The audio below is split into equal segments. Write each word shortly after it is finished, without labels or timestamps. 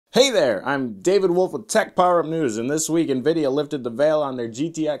Hey there, I'm David Wolf with TechPowerUp News, and this week NVIDIA lifted the veil on their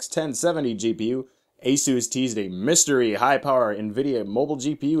GTX 1070 GPU, Asus teased a mystery high-power NVIDIA mobile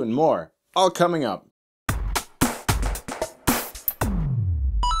GPU, and more, all coming up.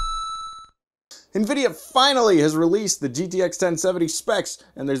 NVIDIA finally has released the GTX 1070 specs,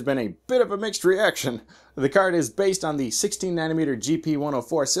 and there's been a bit of a mixed reaction. The card is based on the 16nm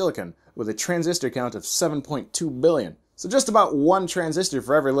GP104 silicon, with a transistor count of 7.2 billion. So just about one transistor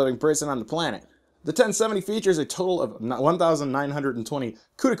for every living person on the planet. The 1070 features a total of 1,920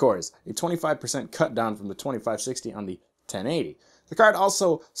 CUDA cores, a 25% cut down from the 2560 on the 1080. The card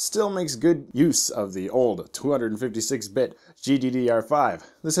also still makes good use of the old 256-bit GDDR5.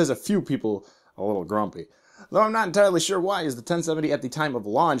 This has a few people a little grumpy. Though I'm not entirely sure why, as the 1070 at the time of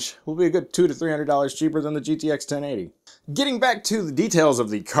launch will be a good $200 to $300 cheaper than the GTX 1080. Getting back to the details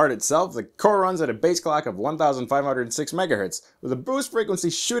of the card itself, the core runs at a base clock of 1,506 MHz, with a boost frequency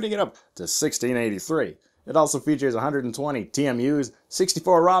shooting it up to 1683. It also features 120 TMUs,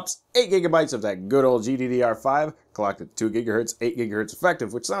 64 ROPs, 8 GB of that good old GDDR5, clocked at 2 GHz, 8 GHz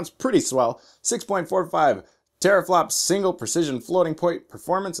effective, which sounds pretty swell, 6.45 teraflop single precision floating point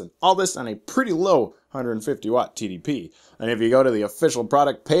performance, and all this on a pretty low 150 watt TDP. And if you go to the official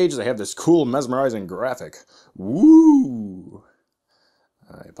product page, they have this cool mesmerizing graphic. Woo!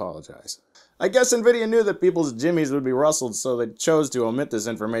 I apologize. I guess NVIDIA knew that people's jimmies would be rustled, so they chose to omit this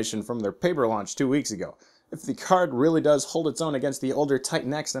information from their paper launch 2 weeks ago. If the card really does hold its own against the older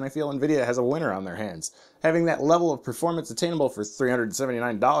Titan X, then I feel NVIDIA has a winner on their hands. Having that level of performance attainable for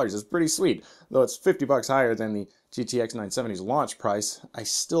 $379 is pretty sweet. Though it's $50 higher than the GTX 970's launch price, I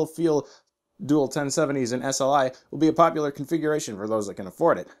still feel dual 1070s and SLI will be a popular configuration for those that can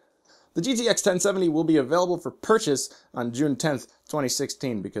afford it. The GTX 1070 will be available for purchase on June 10th,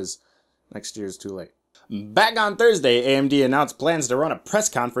 2016, because next year is too late. Back on Thursday, AMD announced plans to run a press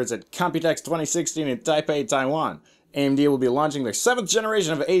conference at Computex 2016 in Taipei, Taiwan. AMD will be launching their 7th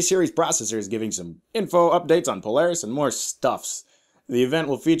generation of A-series processors, giving some info updates on Polaris and more stuffs. The event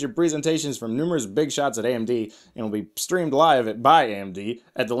will feature presentations from numerous big shots at AMD and will be streamed live by AMD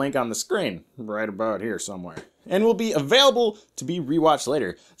at the link on the screen, right about here somewhere, and will be available to be rewatched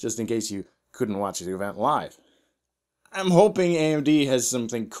later, just in case you couldn't watch the event live. I'm hoping AMD has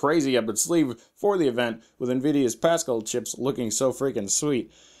something crazy up its sleeve for the event, with NVIDIA's Pascal chips looking so freaking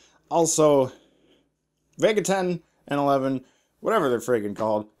sweet. Also, Vega 10 and 11, whatever they're freaking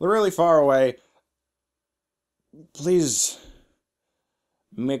called, they're really far away. Please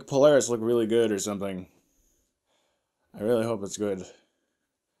make Polaris look really good or something. I really hope it's good.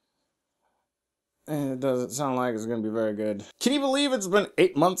 It doesn't sound like it's going to be very good. Can you believe it's been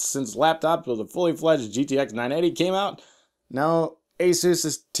 8 months since laptops with a fully fledged GTX 980 came out? Now Asus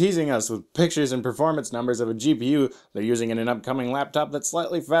is teasing us with pictures and performance numbers of a GPU they're using in an upcoming laptop that's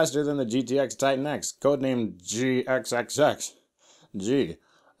slightly faster than the GTX Titan X, codenamed GXXX. Gee,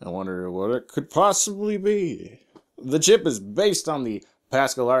 I wonder what it could possibly be. The chip is based on the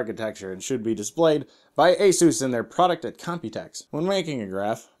Pascal architecture and should be displayed by Asus in their product at Computex. When making a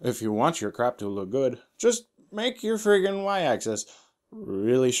graph, if you want your crop to look good, just make your friggin' y-axis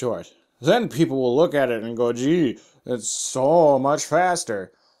really short. Then people will look at it and go, gee, it's so much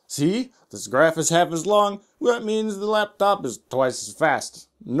faster. See, this graph is half as long, that means the laptop is twice as fast.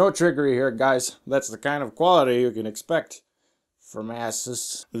 No trickery here, guys. That's the kind of quality you can expect from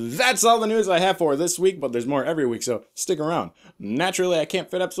Asus. That's all the news I have for this week, but there's more every week, so stick around. Naturally, I can't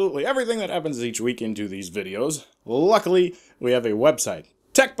fit absolutely everything that happens each week into these videos. Luckily, we have a website,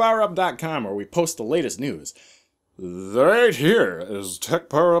 TechPowerUp.com, where we post the latest news. Right here is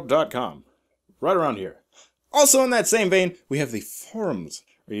TechPowerUp.com. Right around here. Also in that same vein, we have the forums,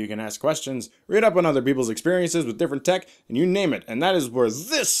 where you can ask questions, read up on other people's experiences with different tech, and you name it, and that is where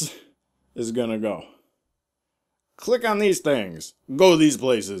this is gonna go. Click on these things. Go these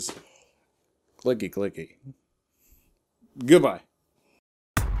places. Clicky, clicky. Goodbye.